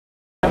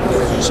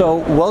So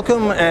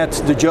welcome at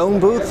the Joan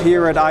booth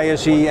here at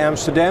ISE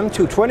Amsterdam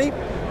 220,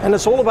 and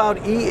it's all about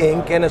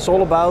e-ink and it's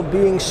all about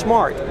being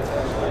smart.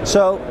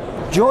 So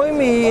join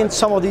me in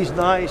some of these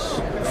nice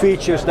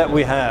features that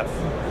we have.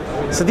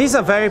 So these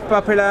are very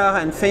popular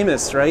and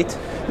famous, right?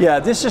 Yeah,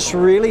 this is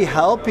really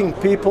helping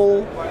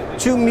people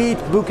to meet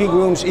booking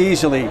rooms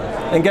easily.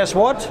 And guess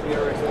what?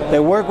 They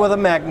work with a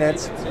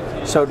magnet,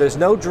 so there's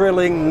no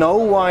drilling, no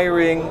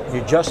wiring,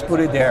 you just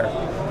put it there.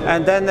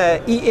 And then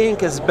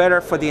e-ink is better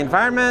for the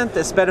environment,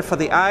 it's better for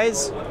the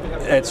eyes.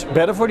 It's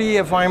better for the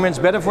environment,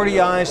 it's better for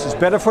the eyes, it's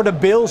better for the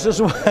bills as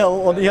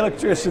well on the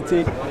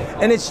electricity.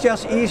 And it's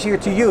just easier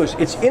to use.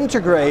 It's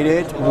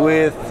integrated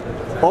with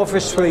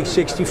Office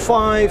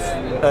 365,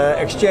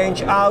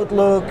 Exchange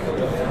Outlook,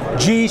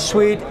 G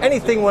Suite,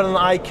 anything with an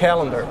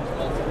iCalendar.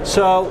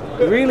 So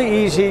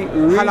really easy,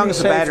 really How long is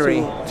the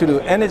battery? To do.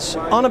 And it's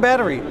on a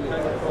battery.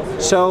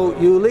 So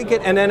you link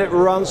it and then it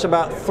runs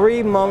about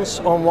 3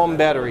 months on one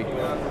battery.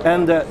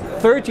 And the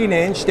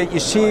 13-inch that you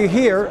see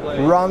here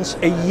runs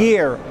a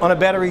year on a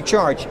battery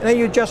charge. And then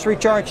you just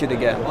recharge it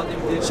again.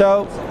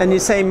 So, and you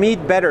say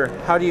meet better.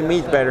 How do you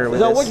meet better with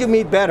this? What you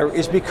meet better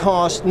is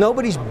because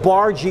nobody's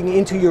barging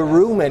into your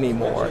room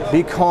anymore.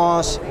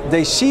 Because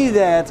they see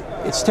that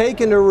it's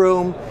taken the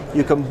room,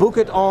 you can book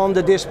it on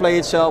the display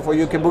itself or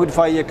you can book it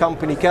via your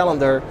company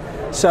calendar.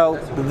 So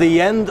the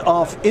end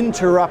of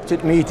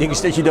interrupted meetings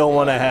that you don't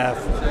want to have.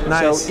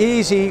 Nice. So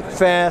easy,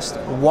 fast,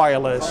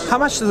 wireless. How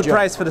much is the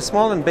price for the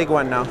small and big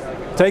one now?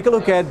 Take a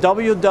look at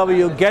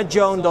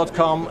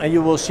www.getjoan.com and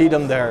you will see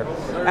them there.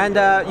 And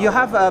you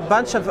have a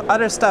bunch of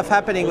other stuff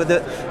happening with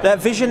the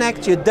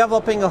Visionect. You're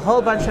developing a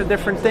whole bunch of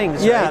different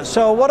things. Yeah, right?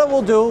 so what I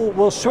will do,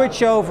 we'll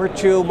switch over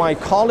to my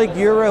colleague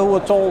Jure, who will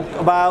talk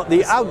about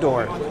the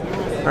outdoor.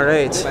 All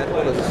right,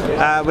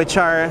 which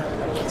are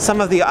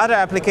some of the other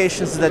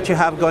applications that you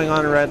have going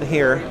on right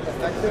here,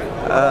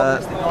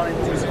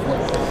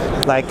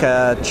 like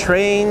a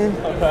train,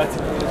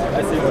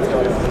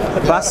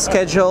 bus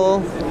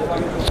schedule.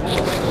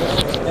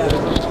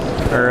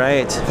 All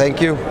right.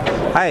 Thank you.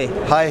 Hi.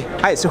 Hi.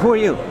 Hi. So who are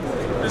you?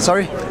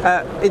 Sorry?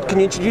 Can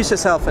you introduce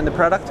yourself and the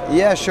product?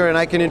 Yeah, sure, and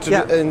I can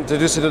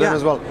introduce it to them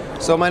as well.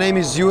 So my name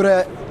is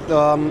Jure.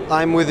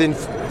 I'm with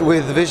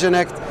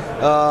Visionect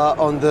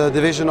on the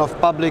division of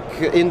public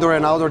indoor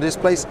and outdoor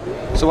displays.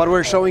 So what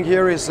we're showing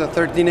here is a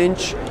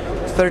 13-inch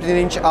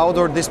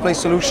outdoor display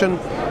solution.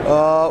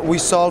 We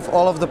solve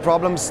all of the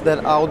problems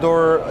that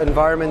outdoor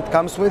environment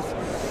comes with.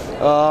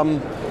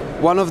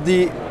 One of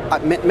the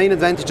main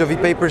advantage of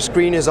e-paper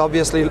screen is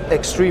obviously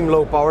extreme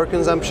low power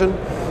consumption.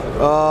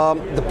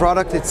 The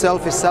product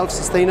itself is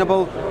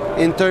self-sustainable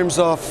in terms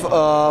of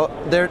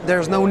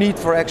there's no need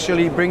for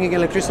actually bringing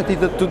electricity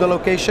to the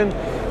location,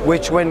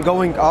 which when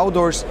going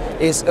outdoors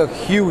is a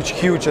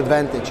huge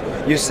advantage.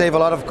 You save a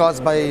lot of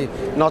costs by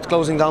not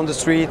closing down the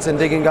streets and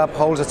digging up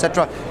holes,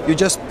 etc. You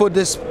just put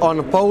this on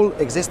a pole,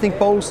 existing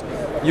poles,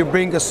 you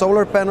bring a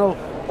solar panel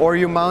or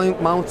you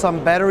mount some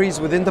batteries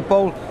within the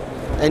pole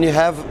and you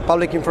have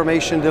public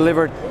information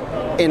delivered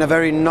in a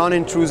very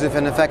non-intrusive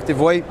and effective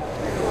way.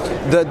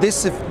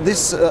 This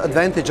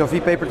advantage of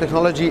e-paper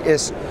technology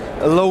is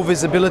low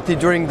visibility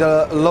during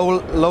the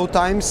low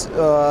times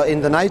in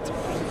the night,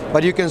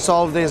 but you can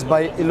solve this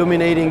by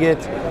illuminating it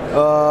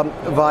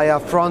via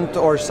front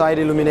or side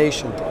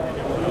illumination.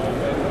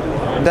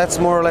 That's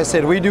more or less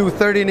it. We do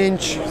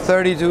 13-inch,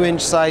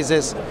 32-inch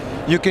sizes.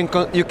 You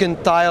can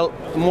tile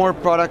more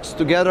products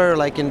together,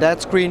 like in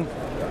that screen,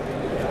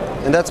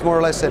 and that's more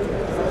or less it.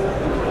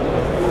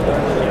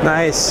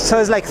 Nice. So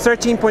it's like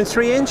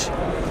 13.3 inch?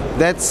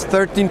 That's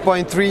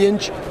 13.3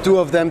 inch, two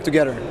of them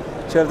together.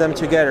 Two of them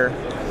together.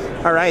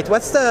 All right.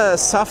 What's the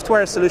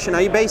software solution?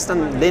 Are you based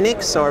on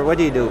Linux or what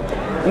do you do?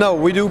 No,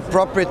 we do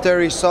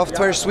proprietary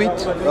software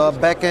suite,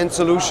 back-end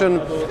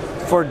solution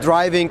for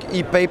driving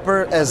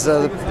e-paper as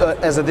a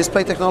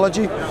display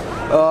technology.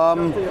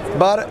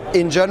 But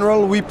in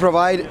general, we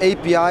provide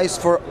APIs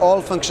for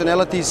all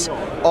functionalities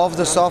of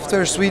the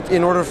software suite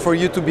in order for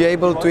you to be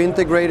able to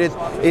integrate it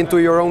into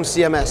your own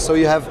CMS. So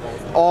you have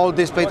all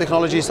display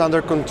technologies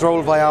under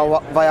control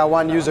via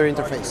one user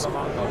interface.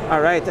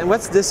 All right, and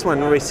what's this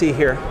one we see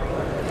here?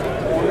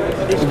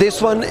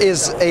 This one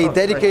is a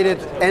dedicated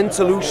end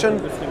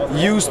solution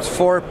used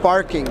for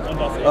parking.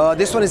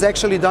 This one is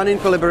actually done in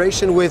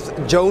collaboration with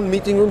Joan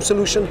meeting room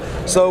solution.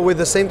 So with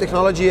the same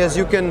technology as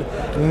you can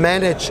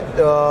manage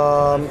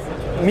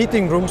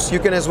meeting rooms, you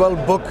can as well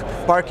book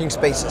parking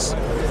spaces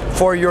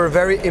for your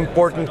very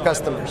important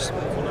customers.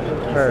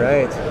 All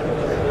right.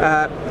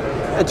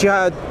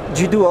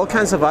 Do you do all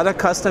kinds of other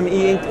custom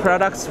e-ink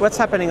products? What's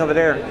happening over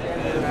there?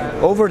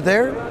 Over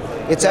there,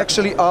 it's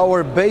actually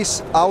our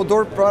base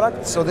outdoor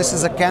product. So this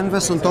is a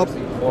canvas on top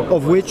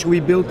of which we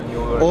built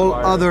all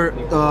other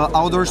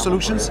outdoor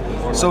solutions.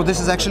 So this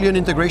is actually an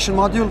integration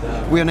module.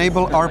 We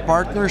enable our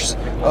partners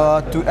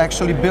to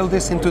actually build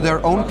this into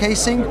their own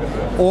casing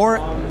or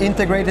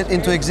integrate it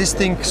into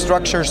existing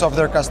structures of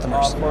their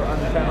customers.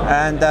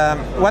 And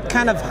what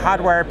kind of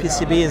hardware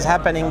PCB is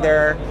happening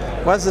there?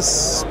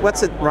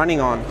 What's it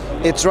running on?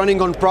 It's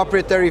running on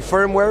proprietary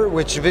firmware,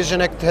 which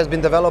Visionect has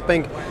been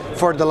developing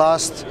for the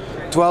last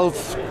 12,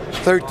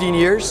 13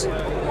 years.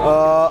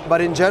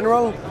 But in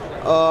general,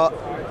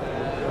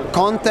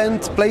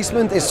 content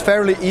placement is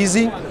fairly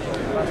easy.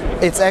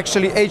 It's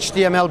actually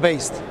HTML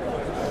based.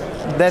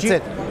 That's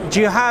it. Do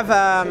you have,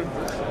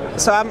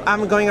 so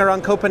I'm going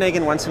around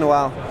Copenhagen once in a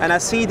while, and I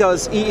see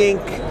those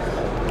e-ink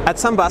at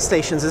some bus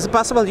stations. Is it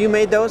possible you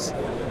made those?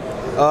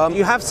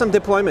 You have some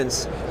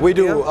deployments. We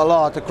do a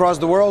lot across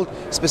the world.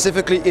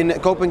 Specifically in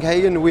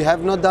Copenhagen, we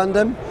have not done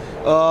them,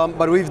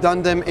 but we've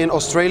done them in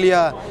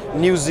Australia,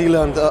 New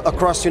Zealand,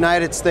 across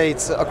United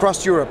States,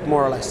 across Europe,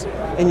 more or less.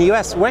 In the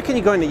US, where can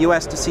you go in the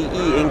US to see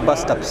e-ink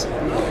bus stops?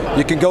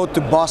 You can go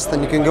to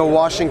Boston, you can go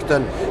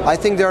Washington. I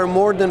think there are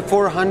more than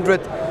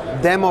 400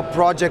 demo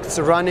projects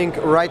running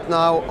right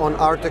now on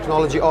our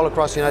technology all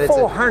across the United States.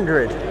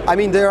 400? I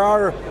mean, there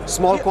are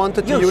small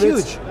quantity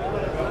units. Huge.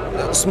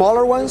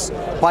 Smaller ones,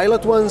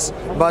 pilot ones,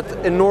 but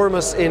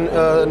enormous in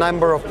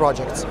number of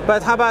projects.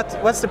 But how about,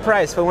 what's the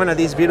price for one of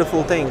these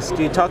beautiful things?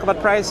 Do you talk about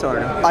price or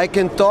no? I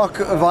can talk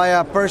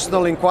via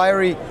personal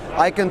inquiry.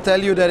 I can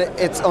tell you that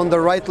it's on the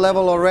right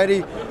level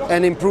already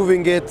and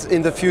improving it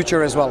in the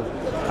future as well.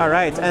 All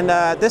right, and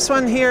this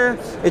one here,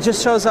 it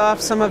just shows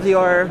off some of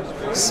your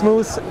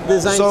smooth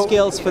design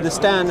skills for the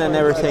stand and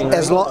everything.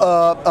 Right?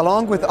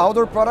 Along with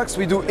outdoor products,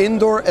 we do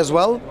indoor as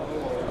well.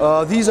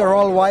 These are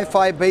all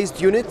Wi-Fi based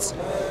units.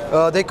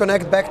 They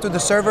connect back to the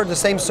server, the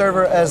same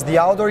server as the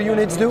outdoor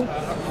units do.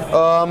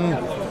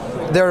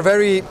 They're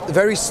very,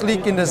 very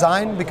sleek in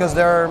design because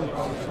there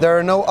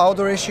are no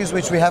outdoor issues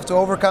which we have to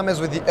overcome as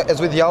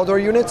with the outdoor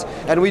units,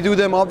 and we do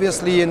them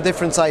obviously in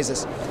different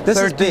sizes. This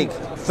is big.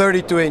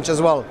 32 inch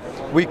as well.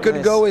 We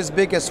could go as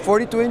big as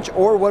 42 inch,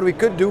 or what we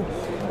could do,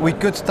 we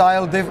could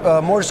tile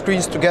more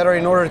screens together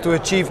in order to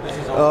achieve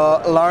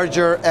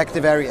larger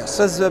active areas.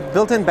 So is a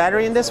built-in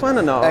battery in this one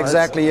or no?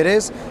 Exactly, it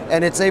is,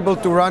 and it's able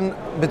to run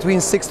between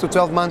 6 to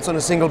 12 months on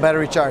a single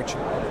battery charge.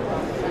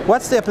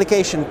 What's the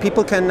application?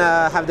 People can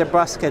have their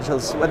bus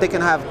schedules, what they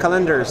can have,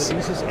 calendars.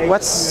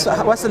 What's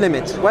the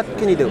limit? What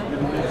can you do?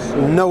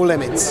 No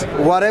limits.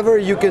 Whatever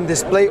you can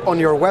display on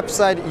your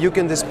website, you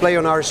can display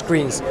on our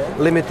screens.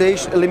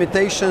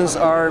 Limitations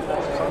are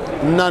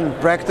none,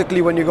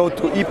 practically, when you go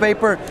to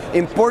e-paper.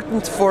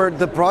 Important for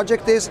the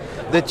project is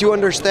that you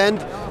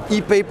understand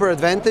e-paper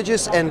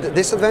advantages and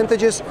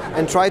disadvantages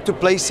and try to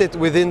place it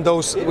within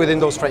those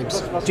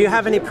frames. Do you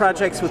have any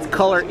projects with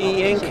color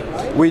e-ink?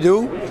 We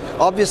do.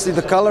 Obviously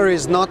the color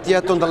is not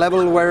yet on the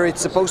level where it's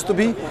supposed to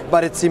be,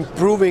 but it's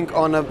improving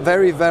on a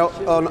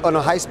on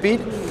a high speed.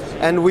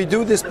 And we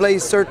do display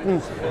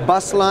certain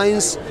bus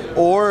lines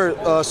or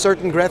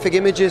certain graphic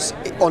images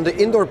on the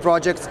indoor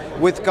projects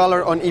with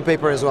color on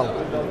e-paper as well.